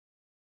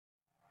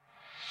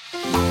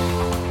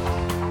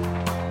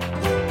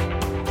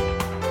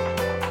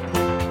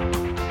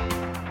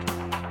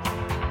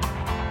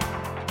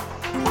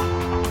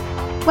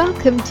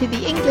Welcome to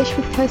the English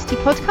with Kirsty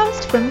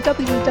podcast from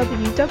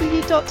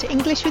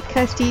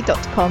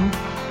www.englishwithkirsty.com.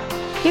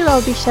 Here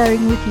I'll be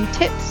sharing with you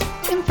tips,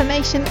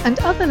 information and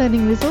other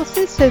learning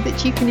resources so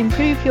that you can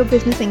improve your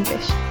business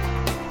English.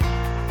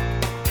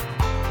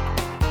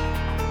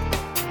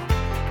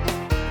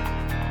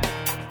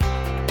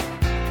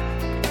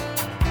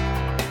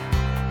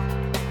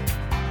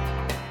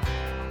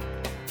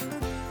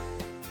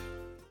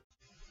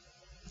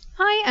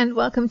 Hi and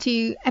welcome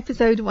to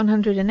episode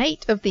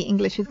 108 of the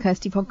English with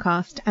Kirsty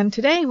podcast, and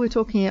today we're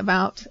talking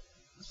about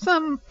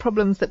some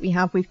problems that we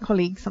have with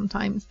colleagues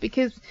sometimes,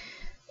 because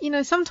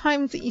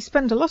sometimes you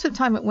spend a lot of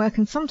time at work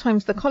and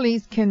sometimes the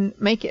colleagues can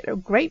make it a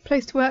great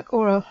place to work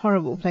or a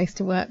horrible place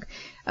to work.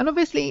 And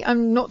obviously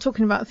I'm not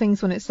talking about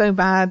things when it's so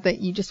bad that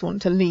you just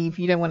want to leave.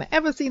 You don't want to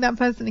ever see that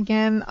person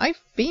again. I've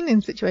been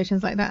in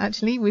situations like that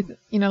actually with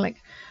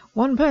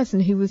one person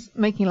who was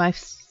making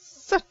life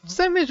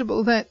so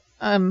miserable that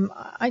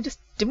I just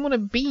didn't want to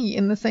be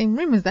in the same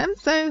room as them,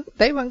 so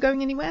they weren't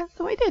going anywhere,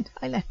 so I did.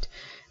 I left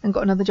and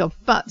got another job.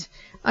 But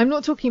I'm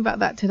not talking about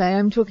that today.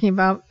 I'm talking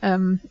about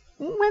when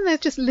there's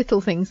just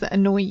little things that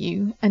annoy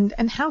you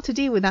and how to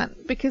deal with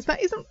that, because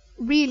that isn't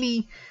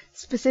really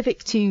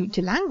specific to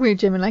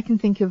language. I mean, I can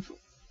think of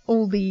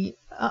all the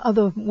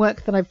other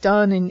work that I've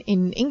done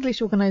in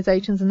English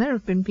organisations, and there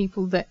have been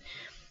people that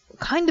were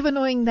kind of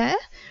annoying there.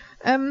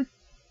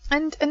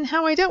 And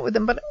how I dealt with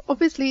them. But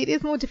obviously it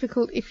is more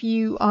difficult if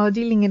you are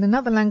dealing in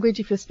another language,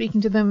 if you're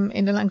speaking to them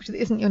in a language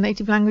that isn't your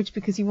native language,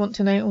 because you want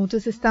to know,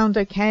 does this sound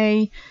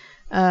okay?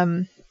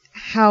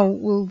 How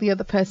will the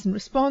other person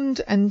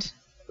respond? And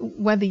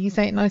whether you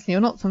say it nicely or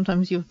not,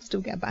 sometimes you'll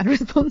still get a bad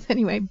response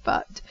anyway.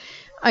 But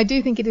I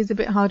do think it is a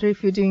bit harder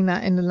if you're doing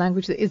that in a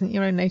language that isn't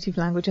your own native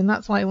language, and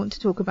that's why I want to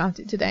talk about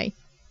it today.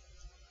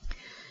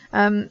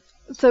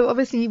 So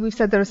obviously we've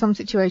said there are some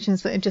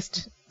situations that are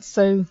just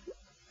so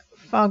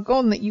far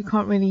gone that you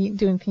can't really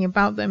do anything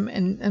about them,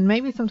 and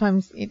maybe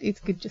sometimes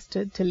it's good just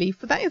to leave,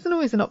 but that isn't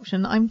always an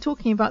option. I'm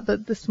talking about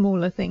the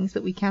smaller things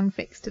that we can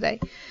fix today.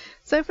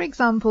 So for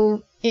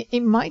example,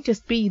 it might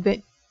just be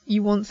that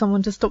you want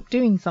someone to stop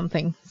doing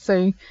something.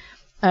 So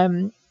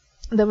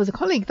there was a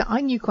colleague that I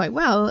knew quite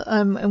well,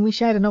 and we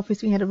shared an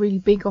office. We had a really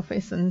big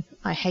office, and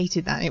I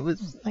hated that. It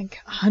was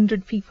like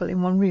 100 people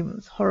in one room. It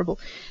was horrible.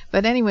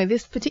 But anyway,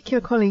 this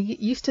particular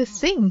colleague used to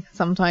sing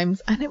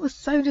sometimes, and it was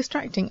so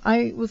distracting.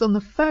 I was on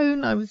the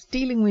phone. I was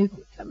dealing with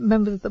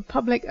members of the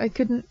public. I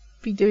couldn't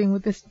be doing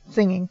with this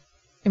singing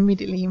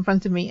immediately in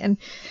front of me. And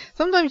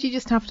sometimes you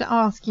just have to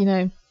ask,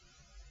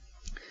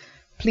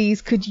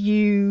 please, could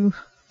you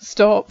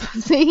stop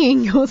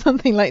singing or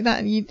something like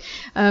that,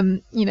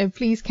 and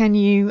please can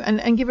you,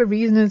 and give a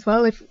reason as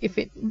well if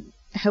it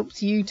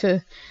helps you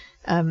to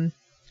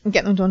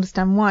get them to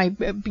understand why.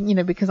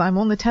 Because I'm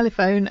on the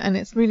telephone and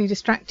it's really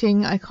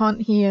distracting, I can't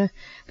hear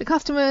the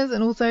customers,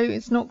 and also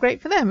it's not great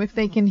for them if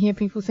they can hear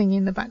people singing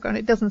in the background.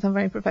 It doesn't sound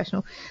very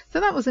professional. So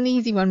that was an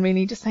easy one,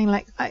 really, just saying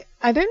I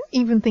don't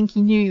even think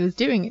he knew he was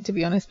doing it, to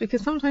be honest,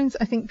 because sometimes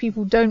I think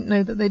people don't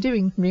know that they're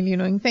doing really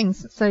annoying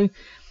things. So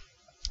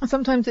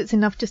sometimes it's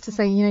enough just to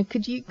say,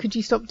 could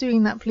you stop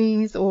doing that,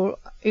 please? Or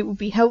it would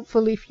be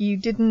helpful if you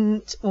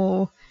didn't,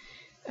 or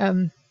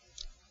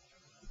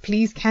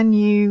please can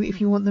you, if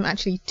you want them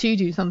actually to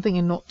do something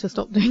and not to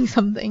stop doing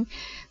something.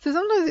 So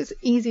sometimes it's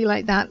easy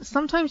like that.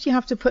 Sometimes you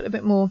have to put a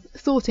bit more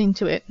thought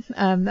into it.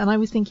 And I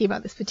was thinking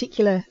about this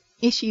particular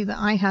issue that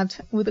I had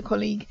with a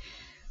colleague,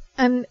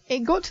 and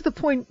it got to the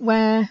point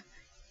where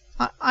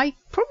I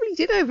probably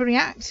did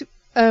overreact.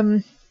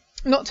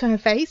 Not to her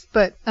face,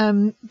 but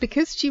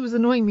because she was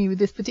annoying me with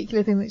this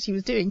particular thing that she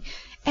was doing,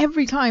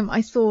 every time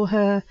I saw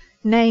her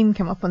name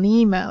come up on the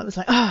email, it was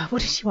like,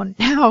 what does she want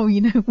now?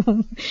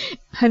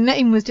 Her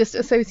name was just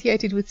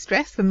associated with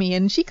stress for me,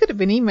 and she could have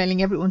been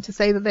emailing everyone to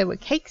say that there were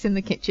cakes in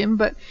the kitchen,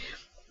 but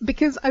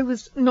because I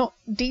was not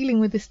dealing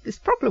with this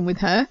problem with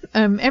her,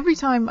 every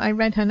time I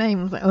read her name,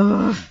 I was like,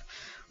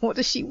 what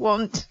does she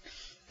want?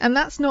 And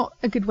that's not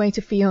a good way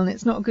to feel, and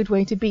it's not a good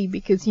way to be,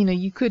 because,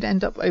 you could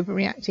end up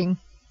overreacting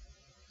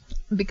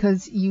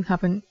because you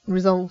haven't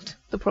resolved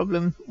the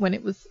problem when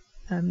it was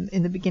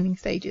in the beginning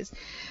stages.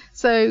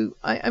 So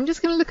I'm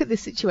just going to look at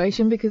this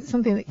situation because it's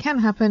something that can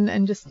happen,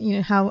 and just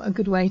how a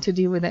good way to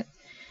deal with it.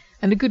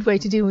 And a good way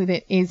to deal with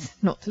it is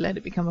not to let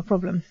it become a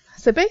problem.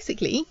 So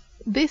basically,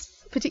 this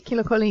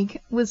particular colleague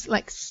was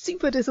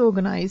super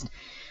disorganized,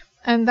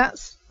 and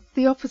that's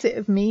the opposite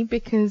of me,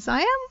 because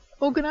I am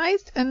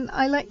organized and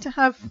I like to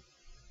have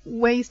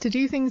ways to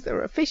do things that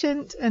are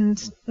efficient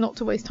and not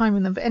to waste time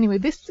in them. But anyway,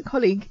 this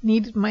colleague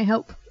needed my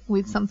help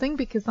with something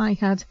because I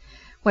had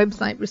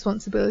website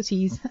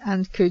responsibilities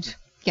and could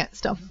get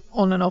stuff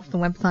on and off the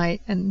website,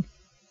 and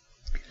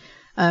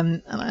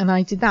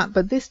I did that.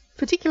 But this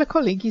particular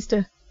colleague used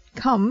to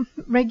come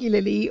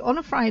regularly on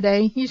a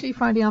Friday, usually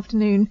Friday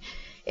afternoon,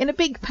 in a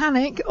big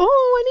panic.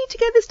 I need to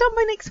get this done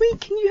by next week.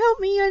 Can you help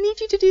me? I need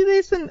you to do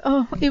this. And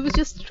it was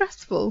just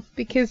stressful,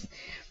 because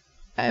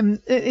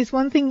it's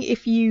one thing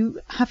if you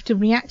have to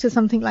react to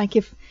something, like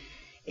if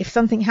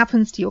something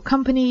happens to your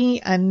company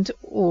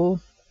or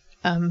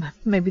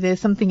maybe there's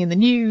something in the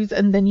news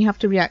and then you have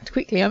to react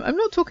quickly. I'm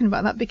not talking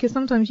about that, because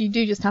sometimes you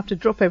do just have to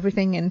drop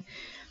everything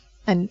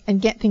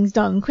and get things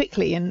done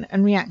quickly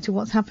and react to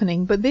what's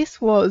happening. But this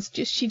was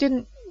just, she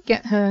didn't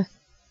get her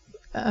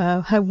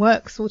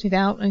work sorted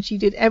out, and she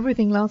did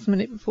everything last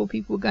minute before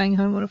people were going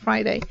home on a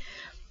Friday.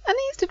 And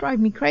it used to drive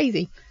me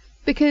crazy,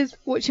 because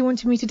what she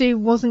wanted me to do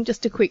wasn't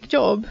just a quick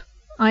job.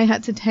 I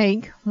had to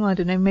take, well, I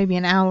don't know, maybe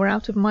an hour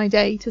out of my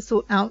day to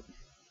sort out,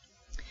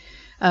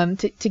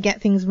 to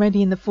get things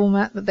ready in the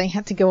format that they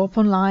had to go up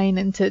online,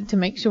 and to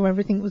make sure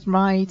everything was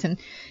right. And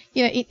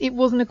it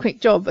wasn't a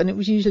quick job, and it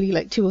was usually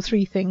like 2 or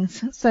 3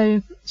 things.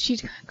 So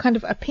she'd kind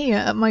of appear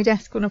at my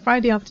desk on a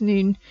Friday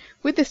afternoon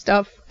with this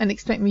stuff and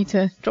expect me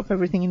to drop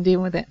everything and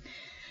deal with it.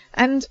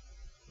 And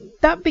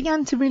that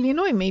began to really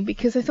annoy me,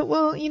 because I thought,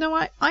 well,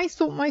 I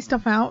sort my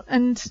stuff out,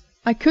 and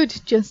I could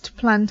just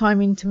plan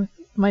time into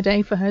my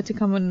day for her to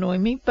come and annoy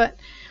me. But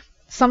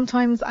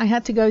sometimes I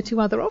had to go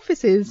to other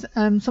offices.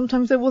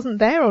 Sometimes I wasn't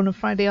there on a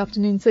Friday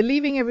afternoon, so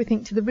leaving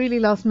everything to the really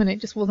last minute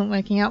just wasn't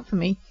working out for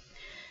me.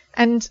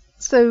 And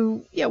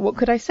so, what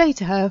could I say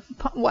to her?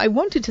 What I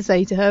wanted to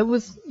say to her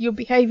was, your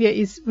behaviour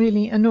is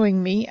really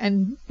annoying me,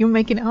 and you're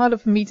making it harder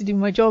for me to do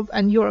my job,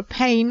 and you're a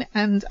pain,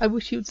 and I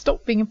wish you'd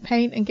stop being a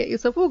pain and get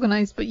yourself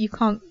organised. But you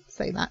can't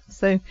say that.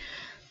 So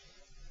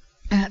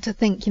I had to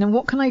think,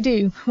 what can I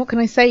do? What can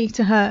I say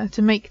to her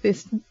to make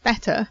this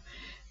better,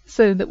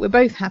 so that we're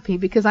both happy?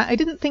 Because I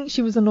didn't think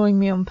she was annoying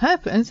me on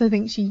purpose. I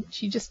think she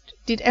just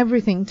did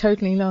everything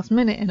totally last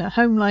minute in her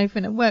home life,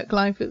 in her work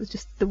life. It was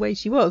just the way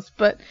she was.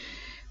 But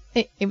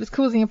it was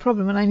causing a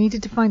problem, and I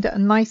needed to find out a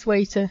nice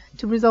way to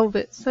resolve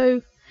it.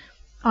 So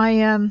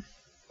I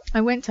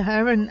went to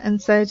her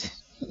and said,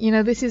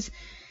 this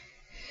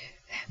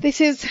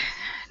is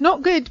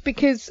not good,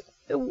 because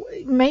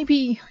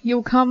maybe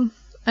you'll come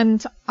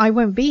and I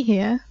won't be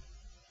here.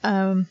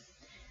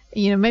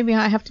 Maybe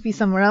I have to be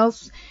somewhere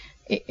else.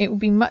 It would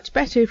be much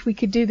better if we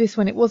could do this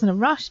when it wasn't a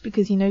rush,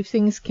 because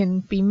things can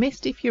be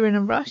missed if you're in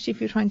a rush,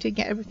 if you're trying to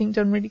get everything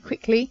done really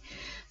quickly.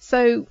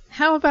 So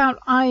how about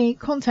I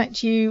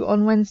contact you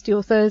on Wednesday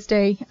or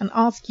Thursday and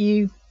ask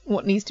you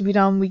what needs to be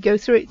done? We go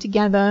through it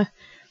together,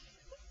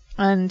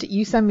 and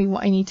you send me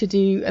what I need to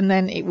do, and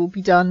then it will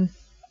be done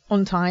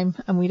on time,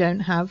 and we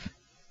don't have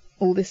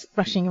all this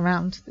rushing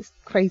around, this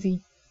crazy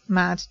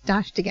mad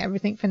dash to get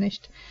everything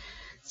finished.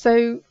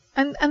 So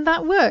and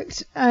that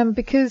worked,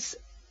 because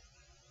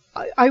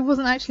I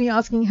wasn't actually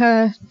asking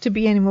her to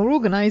be any more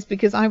organised,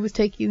 because I was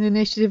taking the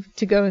initiative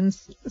to go and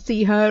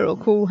see her or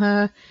call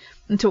her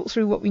and talk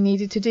through what we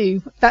needed to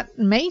do. That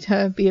made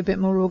her be a bit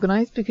more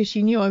organised, because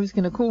she knew I was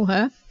going to call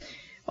her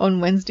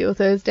on Wednesday or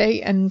Thursday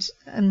and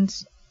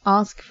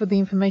ask for the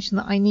information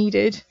that I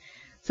needed.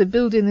 So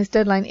build in this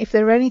deadline. If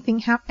anything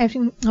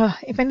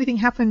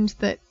happened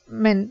that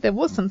meant there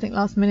was something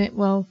last minute,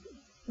 well,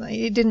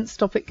 it didn't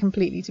stop it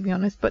completely, to be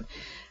honest. But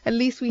at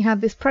least we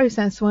had this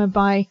process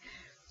whereby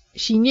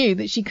she knew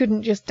that she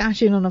couldn't just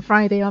dash in on a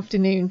Friday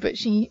afternoon, but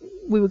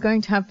we were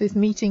going to have this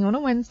meeting on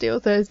a Wednesday or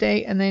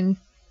Thursday, and then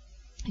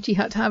she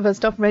had to have her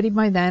stuff ready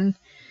by then.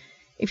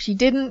 If she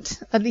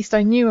didn't, at least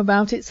I knew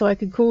about it, so I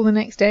could call the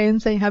next day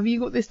and say, have you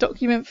got this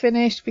document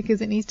finished,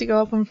 because it needs to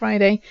go up on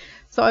Friday.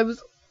 So I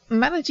was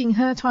managing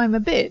her time a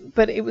bit,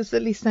 but it was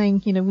at least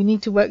saying, we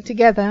need to work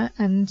together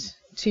and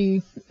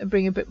to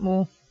bring a bit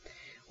more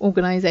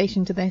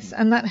organisation to this.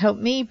 And that helped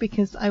me,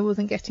 because I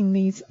wasn't getting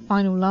these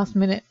final last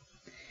minute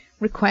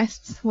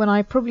requests when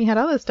I probably had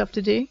other stuff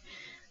to do.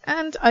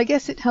 And I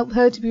guess it helped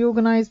her to be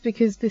organised,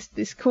 because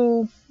this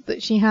call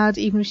that she had,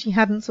 even if she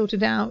hadn't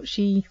sorted out,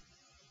 she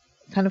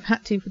kind of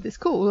had to for this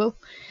call,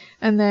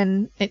 and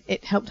then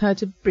it helped her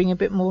to bring a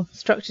bit more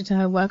structure to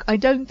her work. I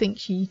don't think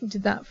she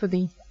did that for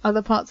the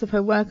other parts of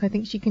her work. I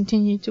think she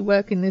continued to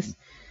work in this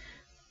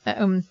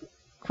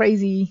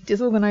crazy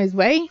disorganized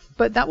way,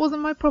 but that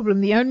wasn't my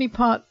problem. The only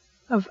part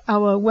of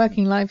our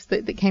working lives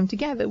that came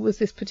together was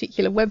this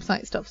particular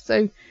website stuff.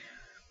 So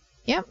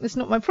yeah, it's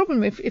not my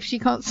problem if she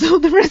can't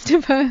sort the rest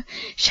of her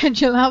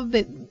schedule out.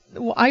 That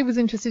what I was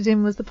interested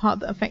in was the part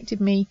that affected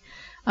me,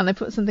 and I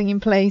put something in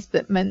place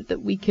that meant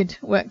that we could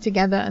work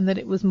together and that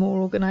it was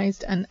more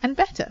organised and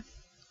better.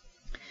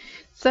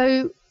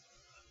 So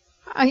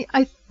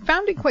I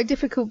found it quite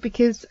difficult,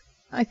 because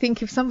I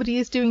think if somebody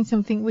is doing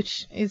something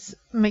which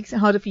makes it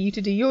harder for you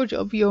to do your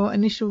job, your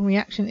initial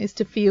reaction is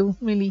to feel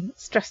really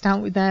stressed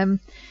out with them,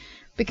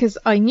 because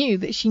I knew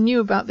that she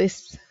knew about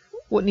this,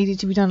 what needed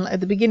to be done at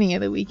the beginning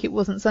of the week. It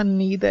wasn't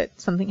suddenly that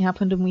something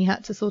happened and we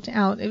had to sort it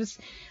out. It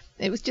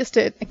was just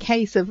a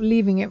case of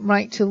leaving it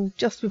right till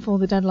just before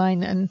the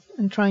deadline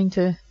and trying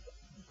to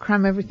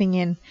cram everything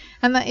in.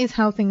 And that is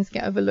how things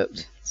get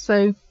overlooked.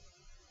 So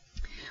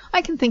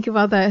I can think of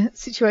other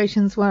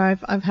situations where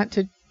I've had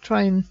to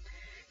try and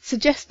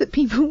suggest that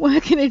people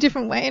work in a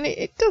different way, and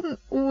it doesn't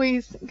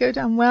always go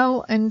down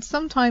well, and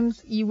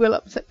sometimes you will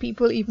upset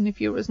people even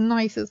if you're as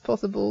nice as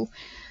possible.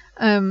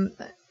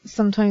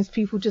 Sometimes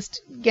people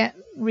just get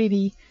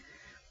really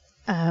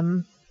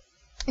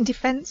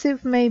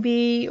defensive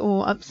maybe,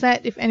 or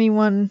upset if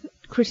anyone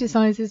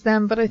criticizes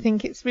them, but I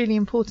think it's really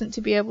important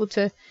to be able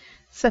to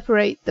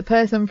separate the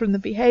person from the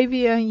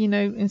behavior,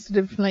 instead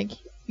of like,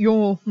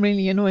 you're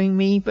really annoying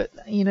me, but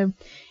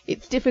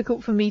it's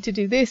difficult for me to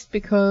do this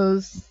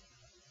because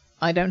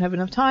I don't have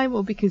enough time,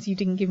 or because you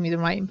didn't give me the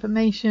right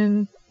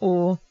information,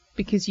 or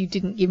because you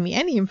didn't give me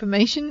any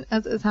information,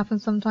 as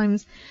happens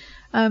sometimes.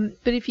 But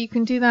if you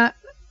can do that,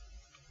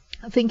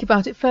 think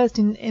about it first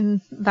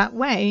in that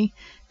way,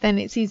 then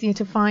it's easier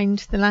to find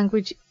the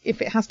language,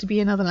 if it has to be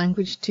another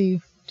language, to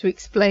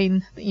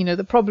explain,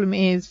 the problem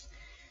is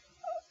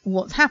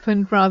what's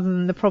happened rather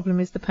than the problem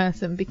is the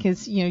person,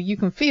 because you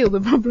can feel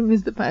the problem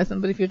is the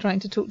person, but if you're trying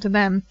to talk to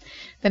them,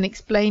 then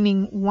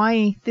explaining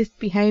why this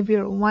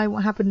behavior or why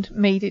what happened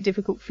made it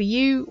difficult for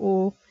you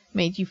or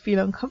made you feel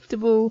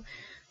uncomfortable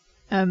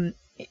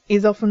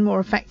is often more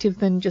effective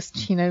than just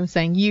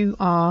saying you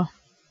are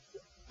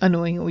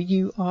annoying or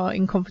you are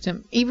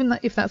incompetent. Even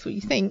if that's what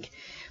you think,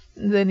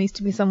 there needs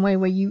to be some way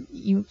where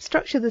you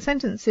structure the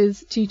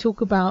sentences to talk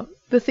about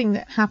the thing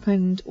that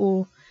happened,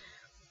 or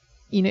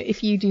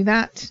if you do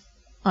that,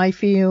 I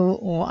feel,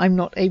 or I'm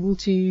not able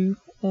to,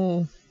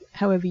 or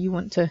however you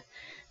want to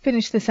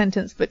finish the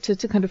sentence, but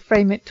to kind of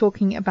frame it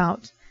talking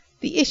about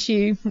the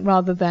issue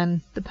rather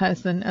than the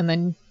person, and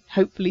then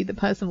hopefully the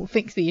person will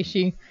fix the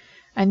issue.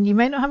 And you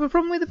may not have a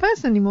problem with the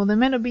person anymore. They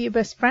may not be your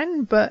best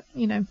friend, but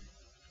you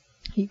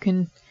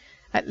can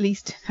at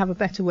least have a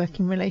better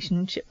working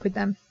relationship with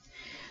them.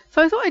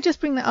 So I thought I'd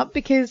just bring that up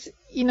because,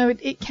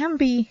 it can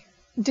be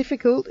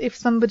difficult if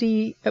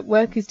somebody at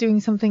work is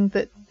doing something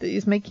that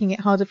is making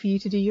it harder for you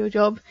to do your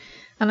job.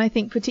 And I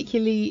think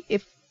particularly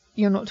if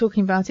you're not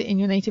talking about it in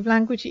your native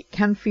language, it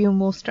can feel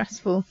more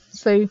stressful.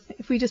 So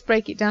if we just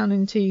break it down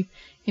into,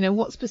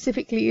 what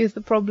specifically is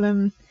the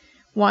problem,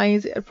 why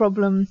is it a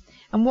problem,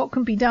 and what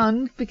can be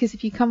done, because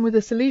if you come with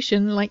a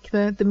solution like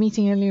the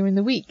meeting earlier in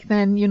the week,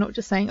 then you're not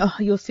just saying, oh,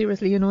 you're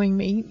seriously annoying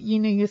me.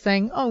 You're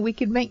saying, oh, we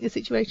could make the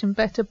situation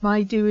better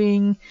by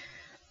doing.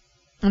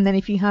 And then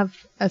if you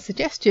have a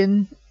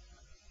suggestion,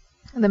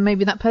 then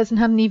maybe that person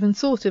hadn't even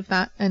thought of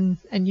that, and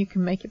you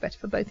can make it better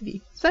for both of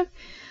you. So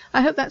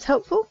I hope that's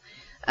helpful.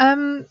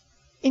 In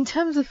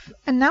terms of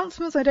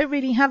announcements, I don't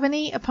really have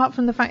any, apart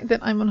from the fact that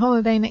I'm on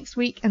holiday next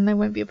week and there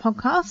won't be a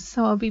podcast,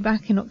 so I'll be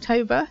back in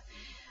October.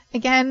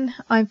 Again,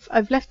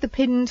 I've left the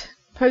pinned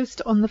post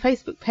on the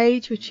Facebook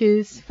page, which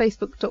is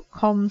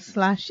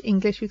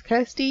facebook.com/English with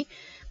Kirsty.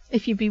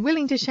 If you'd be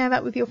willing to share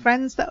that with your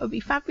friends, that would be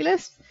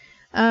fabulous.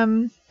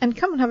 And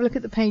come and have a look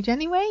at the page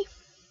anyway.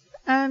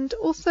 And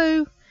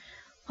also,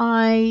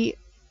 I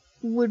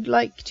would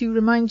like to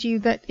remind you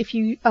that if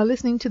you are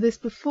listening to this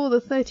before the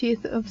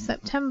 30th of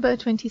September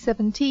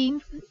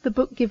 2017, the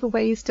book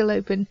giveaway is still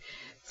open.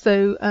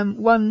 So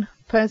one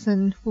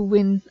person will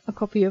win a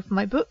copy of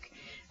my book.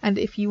 And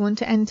if you want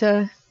to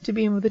enter to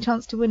be in with a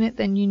chance to win it,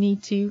 then you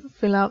need to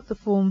fill out the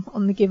form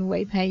on the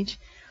giveaway page,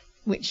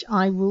 which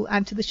I will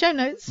add to the show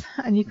notes.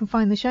 And you can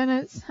find the show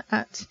notes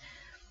at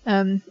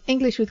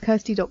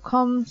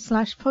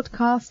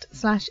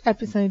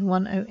englishwithkirsty.com/podcast/episode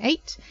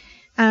 108.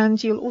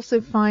 And you'll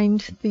also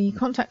find the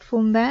contact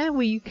form there,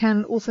 where you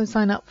can also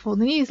sign up for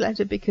the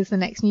newsletter, because the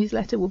next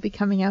newsletter will be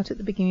coming out at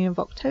the beginning of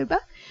October.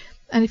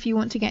 And if you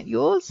want to get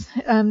yours,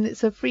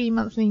 it's a free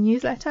monthly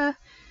newsletter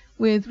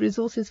with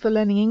resources for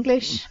learning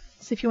English.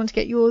 So if you want to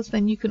get yours,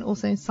 then you can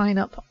also sign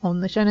up on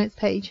the show notes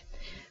page.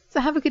 So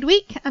have a good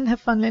week and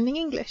have fun learning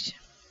English.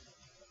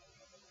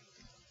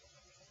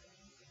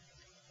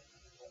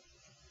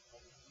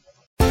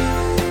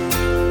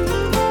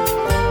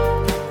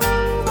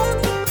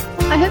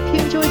 I hope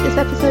you enjoyed this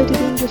episode of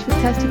the English with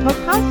Kirsty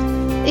podcast.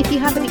 If you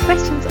have any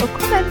questions or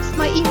comments,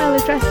 my email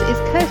address is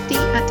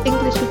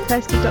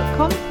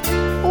kirsty@englishwithkirsty.com,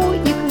 or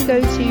you can go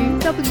to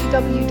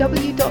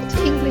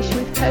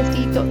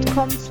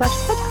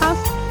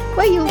www.englishwithkirsty.com/podcast,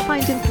 where you'll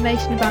find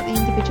information about the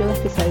individual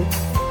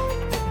episodes.